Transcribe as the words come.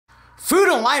Food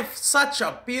and life, such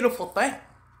a beautiful thing,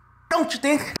 don't you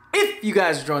think? If you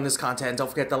guys are enjoying this content, don't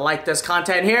forget to like this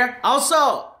content here.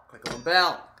 Also, click on the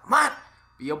bell. Come on,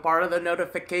 be a part of the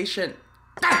notification.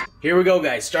 Here we go,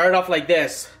 guys. Start off like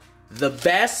this. The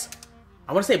best,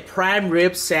 I want to say prime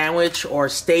rib sandwich or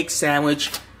steak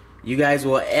sandwich you guys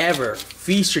will ever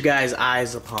feast your guys'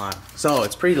 eyes upon. So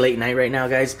it's pretty late night right now,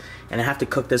 guys, and I have to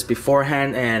cook this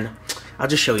beforehand, and I'll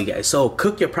just show you guys. So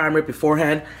cook your prime rib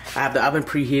beforehand. I have the oven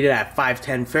preheated at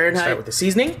 510 Fahrenheit. Start with the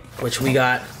seasoning, which we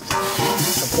got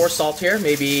some coarse salt here,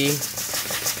 maybe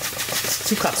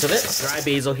 2 cups of it. Dry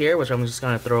basil here, which I'm just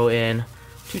gonna throw in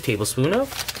 2 tablespoons of.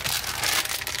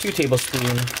 2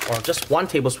 tablespoons, or just 1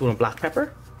 tablespoon of black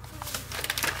pepper.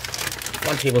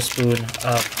 1 tablespoon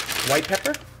of white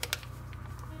pepper.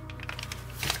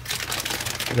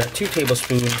 We got 2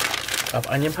 tablespoons of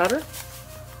onion powder.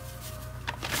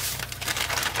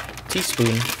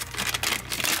 Teaspoon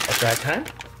of dried thyme.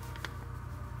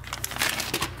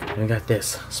 And we got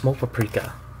this smoked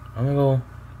paprika. I'm gonna go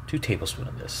 2 tablespoons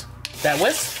of this. That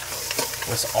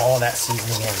whisk all that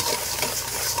seasoning in.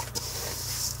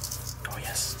 Oh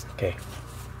yes. Okay.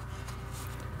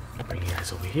 Bring you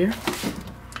guys over here.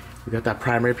 We got that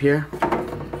prime rib here.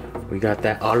 We got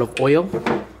that olive oil.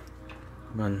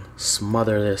 I'm gonna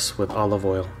smother this with olive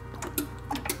oil.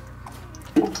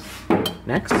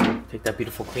 Next, take that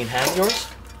beautiful clean hand of yours,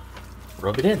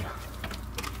 rub it in.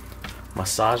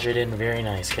 Massage it in very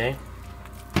nice, okay?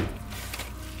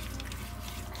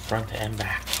 Front and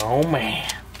back. Oh man,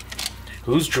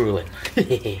 who's drooling?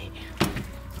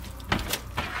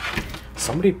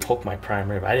 Somebody poked my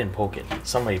prime rib. I didn't poke it.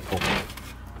 Somebody poked it.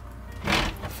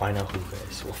 We'll find out who,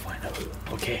 guys. We'll find out who.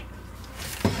 Okay.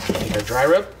 Take our dry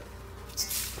rub.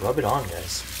 Rub it on,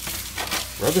 guys.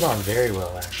 Rub it on very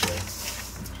well, actually.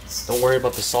 Don't worry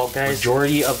about the salt, guys.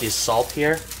 Majority of this salt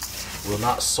here will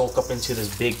not soak up into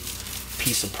this big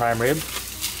piece of prime rib.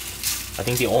 I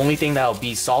think the only thing that will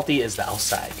be salty is the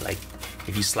outside. Like,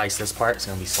 if you slice this part, it's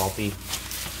gonna be salty.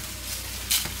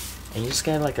 And you just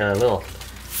get like a little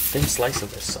thin slice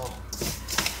of this, so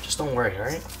just don't worry,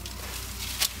 alright?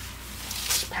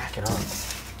 Just pack it on.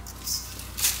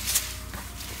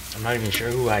 I'm not even sure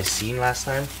who I seen last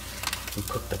time who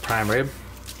cooked the prime rib.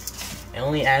 I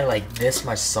only added like this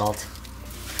much salt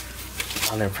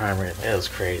on their prime rib. It was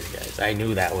crazy, guys. I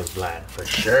knew that was bland. For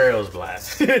sure it was bland.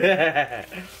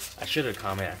 I should have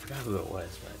commented. I forgot who it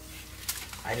was,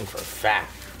 but I knew for a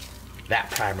fact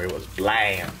that prime rib was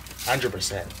bland.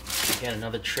 100%. Again,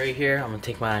 another tray here. I'm gonna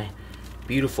take my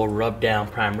beautiful rub down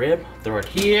prime rib, throw it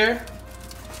here.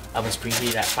 Oven's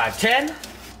preheated at 510.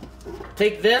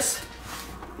 Take this,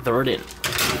 throw it in.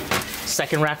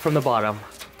 Second rack from the bottom.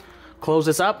 Close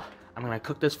this up. I'm gonna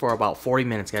cook this for about 40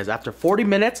 minutes, guys. After 40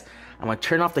 minutes, I'm gonna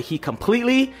turn off the heat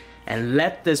completely and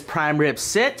let this prime rib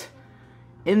sit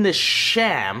in the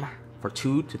sham for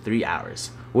 2 to 3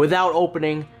 hours without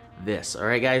opening this. All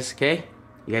right, guys, okay?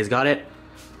 You guys got it?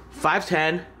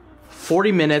 510,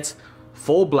 40 minutes,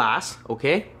 full blast,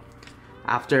 okay?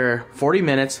 After 40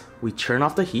 minutes, we turn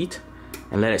off the heat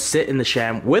and let it sit in the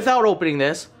sham without opening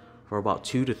this for about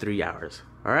 2 to 3 hours,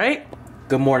 all right?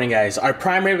 Good morning, guys. Our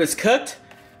prime rib is cooked,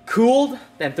 cooled,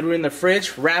 then threw in the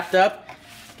fridge, wrapped up.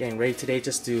 Getting ready today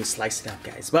just to slice it up,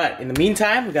 guys. But in the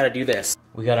meantime, we gotta do this.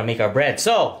 We gotta make our bread.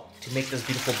 So, to make this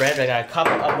beautiful bread, I got a cup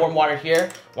of warm water here,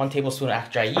 1 tablespoon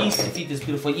of dry yeast. To feed this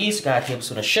beautiful yeast, got a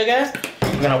tablespoon of sugar.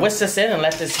 We're gonna whisk this in and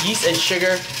let this yeast and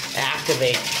sugar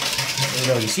activate. There you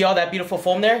go. You see all that beautiful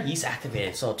foam there? Yeast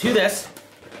activated. So to this,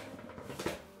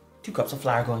 2 cups of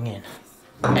flour going in.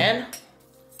 And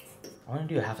I'm gonna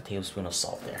do a 1/2 tablespoon of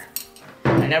salt there.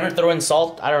 I never throw in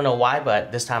salt. I don't know why,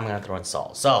 but this time I'm gonna throw in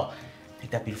salt. So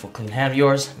take that beautiful clean hand of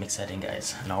yours, mix that in,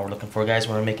 guys. And all we're looking for, guys,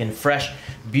 we're making fresh,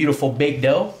 beautiful baked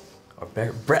dough, or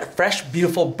fresh,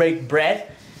 beautiful baked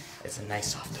bread. It's a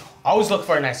nice soft dough. Always look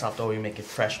for a nice soft dough when you make it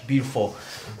fresh, beautiful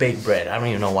baked bread. I don't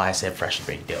even know why I said fresh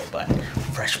baked dough, but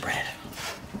fresh bread.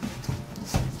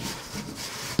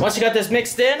 Once you got this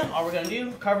mixed in, all we're gonna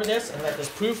do, cover this and let this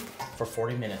proof for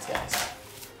 40 minutes, guys.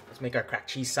 Let's make our cracked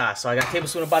cheese sauce. So I got a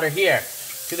tablespoon of butter here.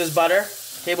 To this butter,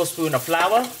 tablespoon of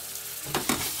flour.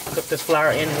 Cook this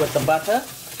flour in with the butter.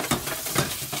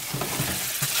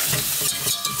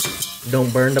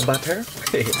 Don't burn the butter.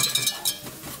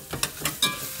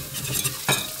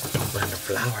 Don't burn the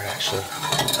flour, actually.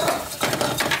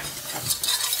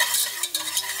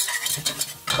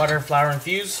 Butter and flour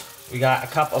infused. We got a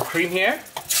cup of cream here.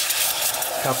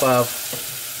 A cup of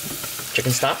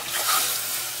chicken stock.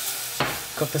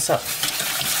 Cook this up.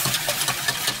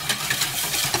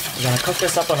 We're gonna cook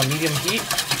this up on a medium heat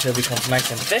until it becomes nice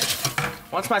and thick.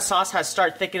 Once my sauce has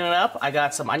started thickening up, I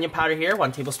got some onion powder here,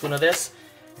 1 tablespoon of this.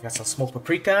 I got some smoked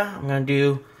paprika. I'm gonna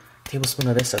do a tablespoon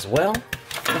of this as well.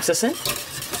 Mix this in.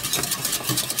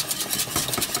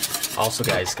 Also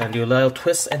guys, gonna do a little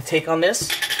twist and take on this.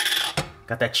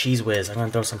 Got that cheese whiz. I'm gonna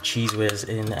throw some cheese whiz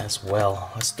in as well.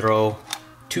 Let's throw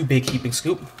 2 big heaping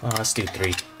scoop. Let's do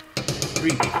 3. 3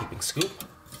 big heaping scoop.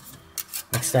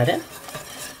 Mix that in.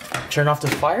 Turn off the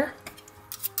fire.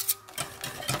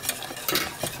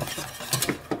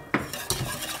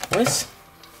 Whiz.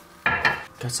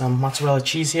 Got some mozzarella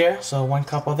cheese here, so 1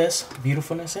 cup of this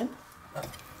beautifulness in.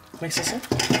 Mix this in.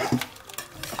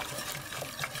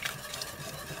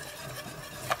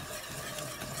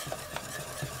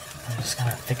 I'm just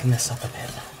gonna thicken this up a bit.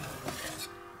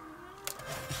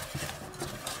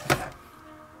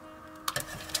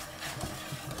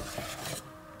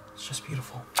 It's just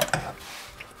beautiful.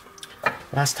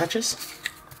 Last touches,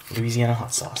 Louisiana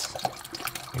hot sauce.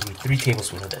 Maybe 3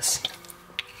 tablespoons of this.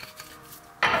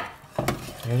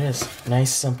 There it is.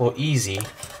 Nice, simple, easy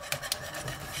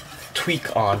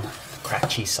tweak on cracked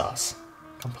cheese sauce.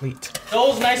 Complete.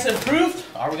 Those nice and improved.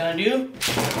 All we're gonna do,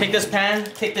 take this pan,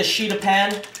 take this sheet of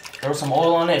pan, throw some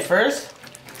oil on it first.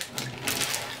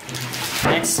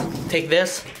 Next, take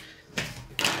this,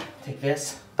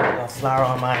 put a little flour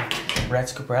on my bread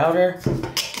scooper outer.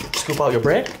 Scoop out your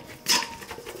bread.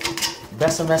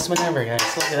 Best investment ever, guys.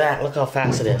 Look at that. Look how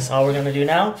fast it is. All we're gonna do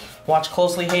now, watch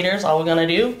closely, haters. All we're gonna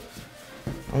do,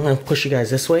 I'm gonna push you guys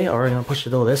this way, or I'm gonna push the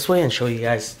dough this way and show you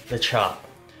guys the chop.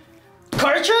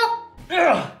 Carter chop?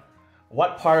 Ugh.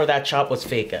 What part of that chop was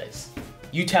fake, guys?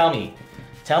 You tell me.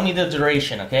 Tell me the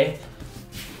duration, okay?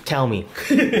 Tell me.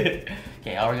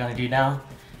 Okay, all we're gonna do now,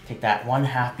 take that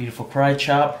 1/2 beautiful karate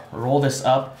chop, roll this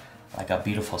up like a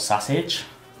beautiful sausage.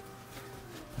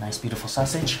 Nice beautiful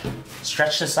sausage.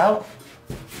 Stretch this out.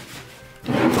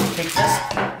 Take this.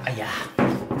 Yeah.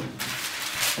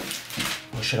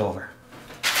 Push it over.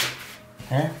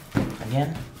 Okay,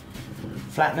 again,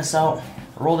 flatten this out,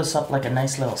 roll this up like a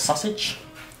nice little sausage,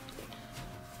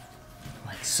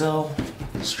 like so,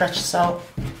 stretch this out,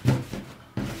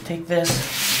 take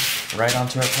this, right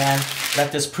onto our pan,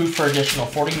 let this proof for additional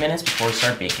 40 minutes before we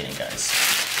start baking it, guys.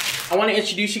 I want to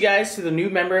introduce you guys to the new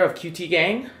member of QT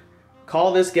Gang.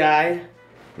 Call this guy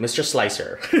Mr.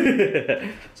 Slicer.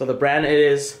 So the brand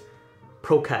is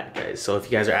Pro Cut, guys, so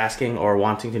if you guys are asking or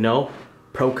wanting to know,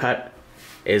 Pro Cut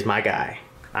is my guy.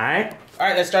 Alright,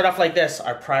 let's start off like this,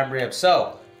 our prime rib.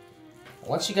 So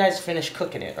once you guys finish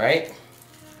cooking it, right,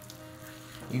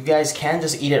 you guys can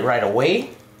just eat it right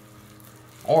away,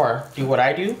 or do what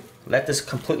I do, let this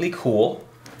completely cool,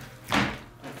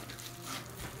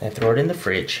 then throw it in the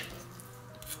fridge,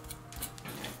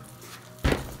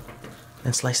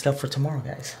 and slice it up for tomorrow,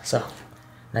 guys. So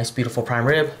nice beautiful prime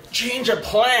rib. Change of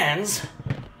plans,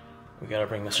 we gotta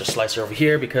bring Mr. Slicer over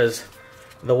here because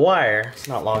the wire is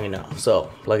not long enough.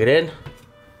 So plug it in,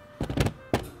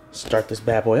 start this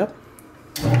bad boy up.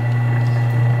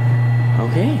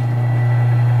 Okay,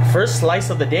 first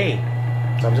slice of the day.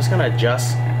 So I'm just gonna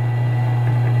adjust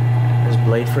this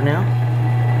blade for now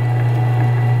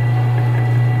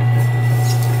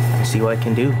and see what I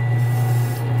can do.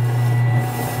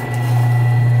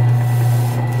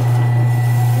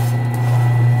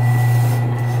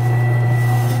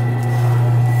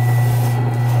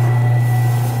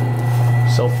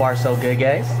 So far so good,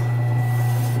 guys.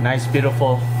 Nice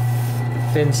beautiful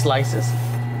thin slices.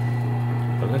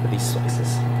 But look at these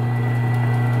slices.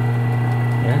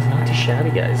 Yeah, it's not too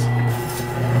shabby, guys.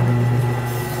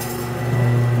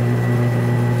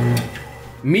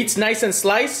 Meat's nice and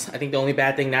sliced. I think the only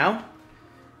bad thing now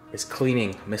is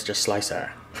cleaning Mr.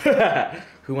 Slicer.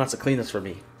 Who wants to clean this for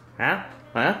me? Huh?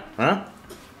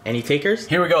 Any takers?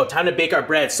 Here we go, time to bake our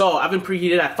bread. So I've been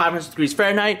preheated at 500 degrees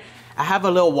Fahrenheit. I have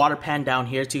a little water pan down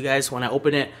here too, guys. When I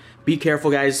open it, be careful,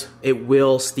 guys. It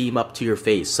will steam up to your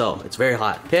face. So it's very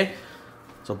hot, okay?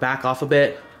 So back off a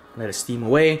bit, let it steam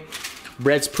away.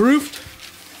 Bread's proofed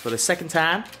for the second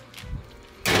time.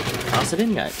 Toss it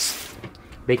in, guys.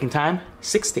 Baking time,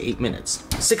 6 to 8 minutes.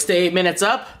 6 to 8 minutes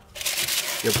up,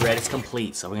 your bread is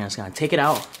complete. So we're just gonna take it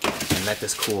out and let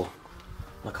this cool.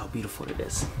 Look how beautiful it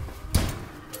is.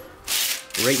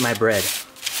 Rate my bread,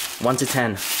 1 to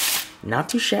 10. Not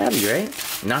too shabby, right?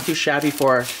 Not too shabby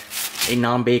for a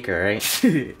non-baker,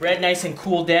 right? Bread nice and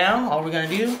cooled down. All we're gonna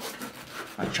do,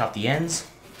 I'm gonna chop the ends.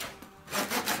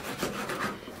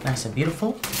 Nice and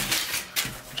beautiful.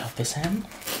 Chop this end.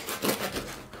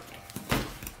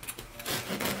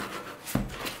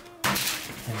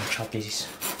 And we'll chop these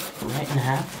right in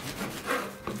half.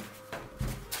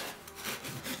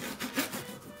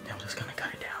 Then I'm just gonna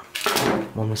cut it down.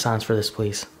 One more silence for this,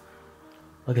 please.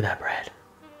 Look at that bread.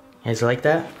 You guys like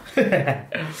that?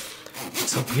 It's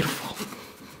so beautiful.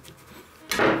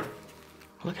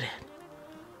 Look at it.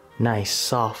 Nice,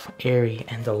 soft, airy,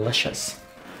 and delicious.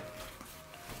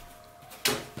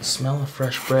 The smell of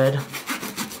fresh bread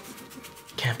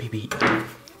can't be beat.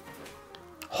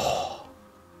 Oh,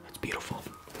 it's beautiful.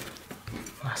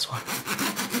 Last one.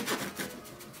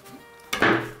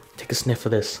 Take a sniff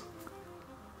of this.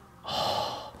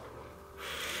 Oh,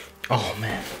 oh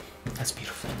man, that's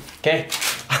beautiful. Okay,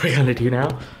 what we're gonna do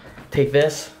now, take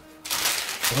this,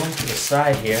 put them to the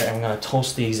side here, and I'm gonna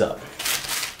toast these up.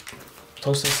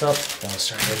 Toast this up, then I'll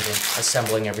start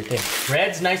assembling everything.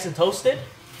 Bread's nice and toasted.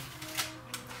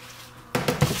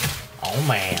 Oh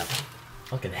man,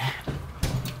 look at that.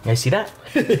 You guys see that?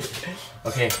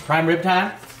 Okay, prime rib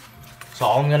time. So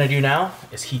all I'm gonna do now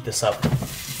is heat this up.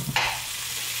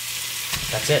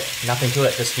 That's it, nothing to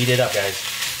it, just heat it up, guys.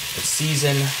 It's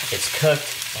seasoned, it's cooked,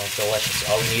 and it's delicious.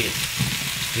 All we need to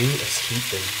do is heat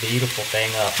this beautiful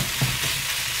thing up.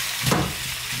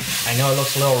 I know it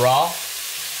looks a little raw,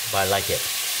 but I like it.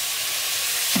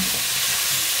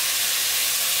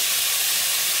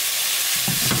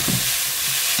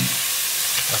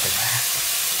 Look at that.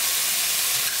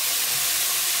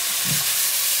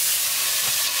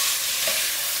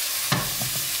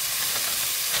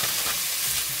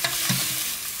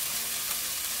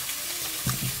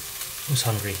 Who's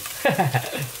hungry?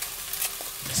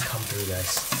 Just come through,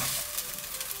 guys.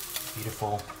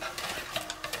 Beautiful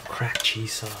cracked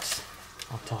cheese sauce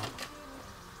on top.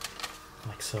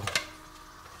 Like so.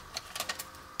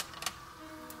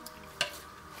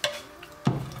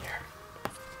 Here.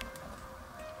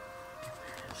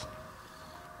 There it is.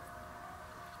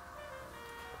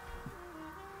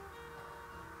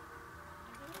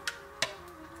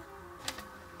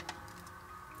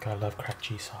 Gotta love cracked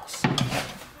cheese sauce.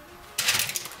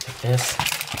 Take this.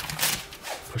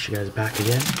 Push you guys back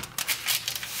again.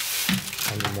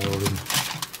 I need more room.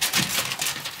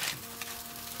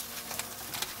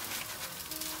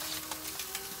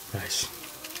 Guys,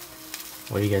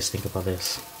 what do you guys think about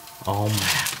this? Oh man.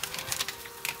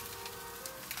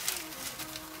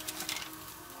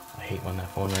 I hate when that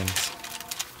phone rings.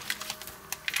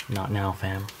 Not now,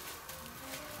 fam.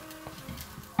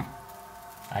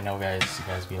 I know, guys, you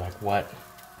guys be like, what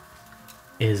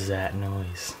is that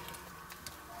noise?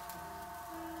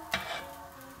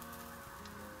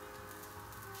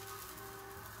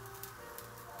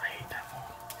 I hate that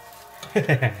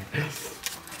phone.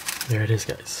 There it is,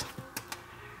 guys.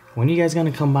 When are you guys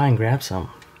gonna come by and grab some?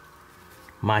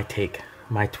 My take,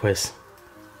 my twist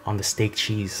on the steak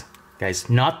cheese. Guys,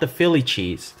 not the Philly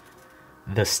cheese.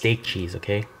 The steak cheese,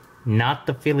 okay? Not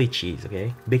the Philly cheese,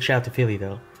 okay? Big shout out to Philly,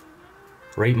 though.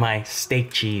 Rate my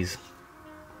steak cheese.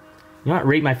 You know what?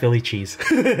 Rate my Philly cheese.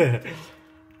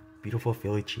 Beautiful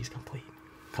Philly cheese complete.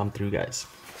 Come through, guys.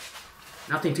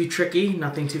 Nothing too tricky,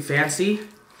 nothing too fancy.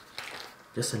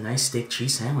 Just a nice steak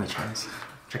cheese sandwich, guys.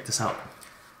 Check this out.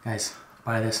 Guys,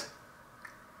 buy this.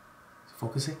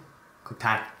 Focusing? Quick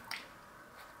time.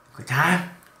 Quick time.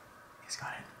 You guys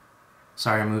got it.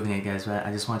 Sorry I'm moving it, guys, but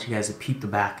I just want you guys to peep the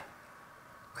back.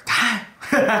 Quick time.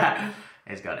 You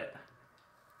guys got it.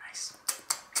 Nice.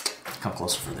 Come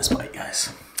closer for this bite,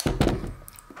 guys.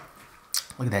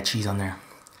 Look at that cheese on there.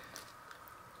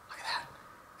 Look at that.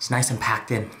 It's nice and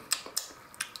packed in.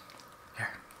 Here.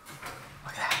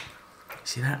 Look at that.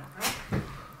 See that?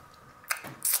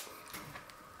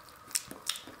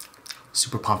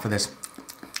 Super pumped for this.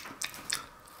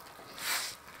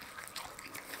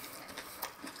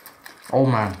 Oh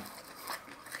man.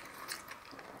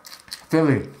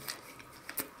 Philly.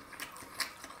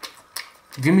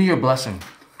 Give me your blessing.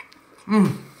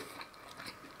 Mmm.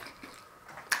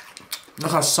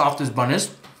 Look how soft this bun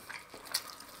is.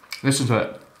 Listen to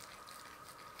it.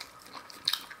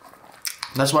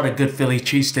 That's what a good Philly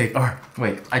cheesesteak, or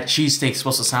wait, a cheesesteak's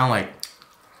supposed to sound like.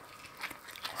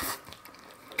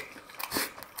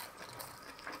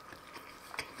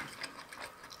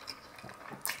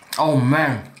 Oh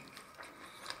man.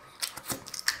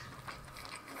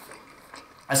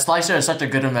 A slicer is such a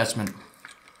good investment.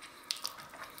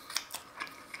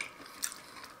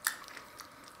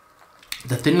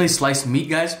 The thinly sliced meat,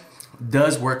 guys,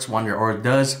 does works wonder, or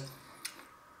does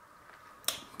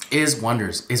is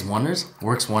wonders. Is wonders?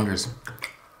 Works wonders.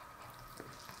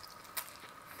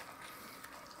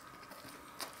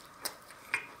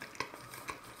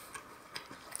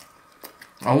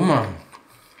 Oh man.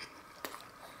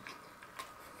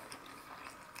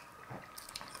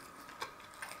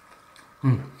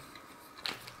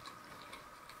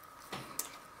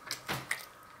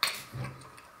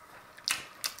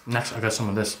 Next, I got some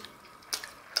of this.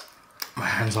 My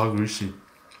hand's all greasy.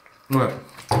 Look,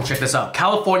 check this out.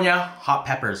 California hot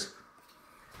peppers.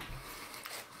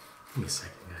 Give me a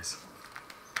second, guys.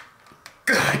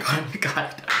 I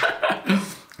got it.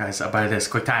 Guys, I'll buy this.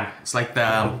 Quick time. It's like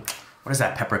the, what is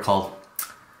that pepper called?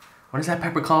 What is that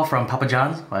pepper called from Papa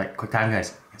John's? Like, quick time, guys.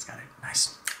 You guys got it.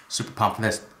 Nice. Super pumped for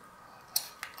this.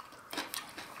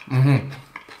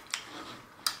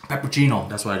 Peppuccino,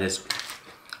 that's what it is.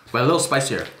 But a little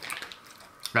spicier.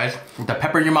 Guys, with the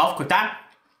pepper in your mouth, quick time.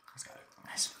 You guys got it.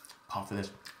 Nice. Pumped for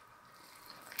this.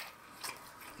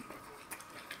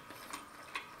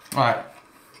 Alright.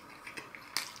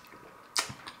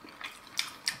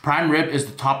 Prime rib is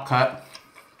the top cut.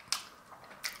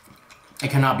 It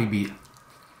cannot be beat.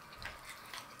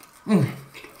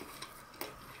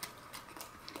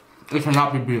 It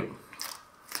cannot be beat.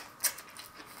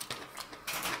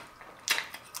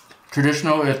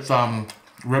 Traditional, it's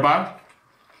ribeye.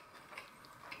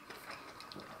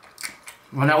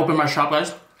 When I open my shop,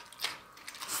 guys,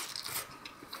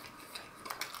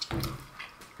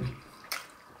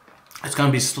 it's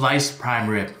gonna be sliced prime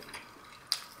rib.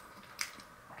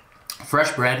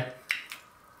 Fresh bread.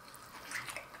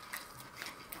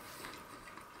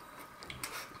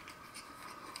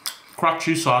 Crock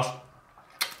cheese sauce.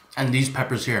 And these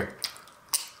peppers here.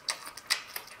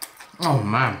 Oh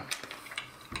man.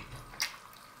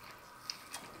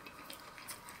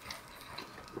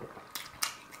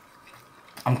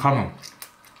 I'm coming.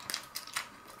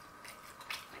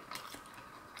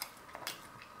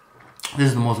 This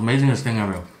is the most amazingest thing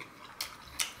ever.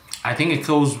 I think it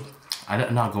goes,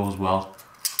 not goes well.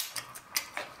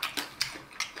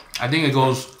 I think it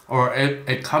goes, or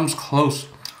it comes close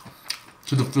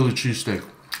to the Philly cheesesteak.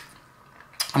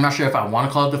 I'm not sure if I want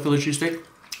to call it the Philly cheesesteak.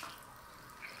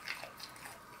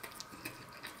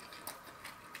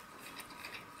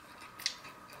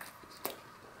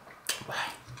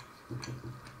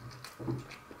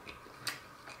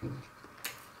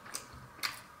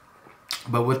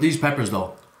 But with these peppers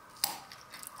though,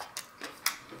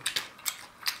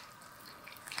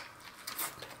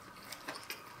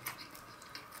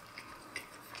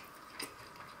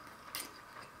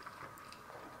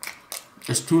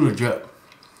 it's too legit.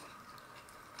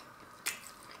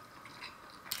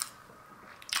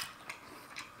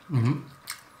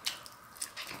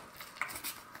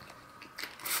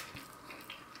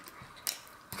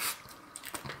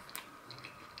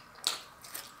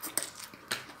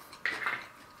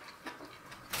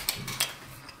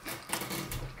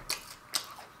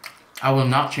 I will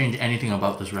not change anything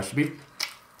about this recipe.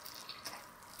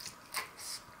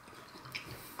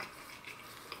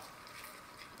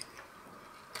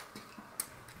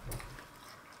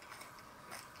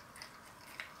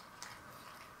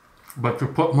 But to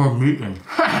put more meat in.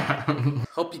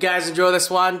 Hope you guys enjoy this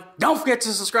one. Don't forget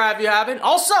to subscribe if you haven't.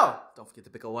 Also, don't forget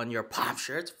to pick up one of your pop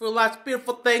shirts for last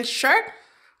beautiful things shirt.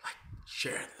 Like,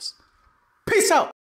 share this. Peace out.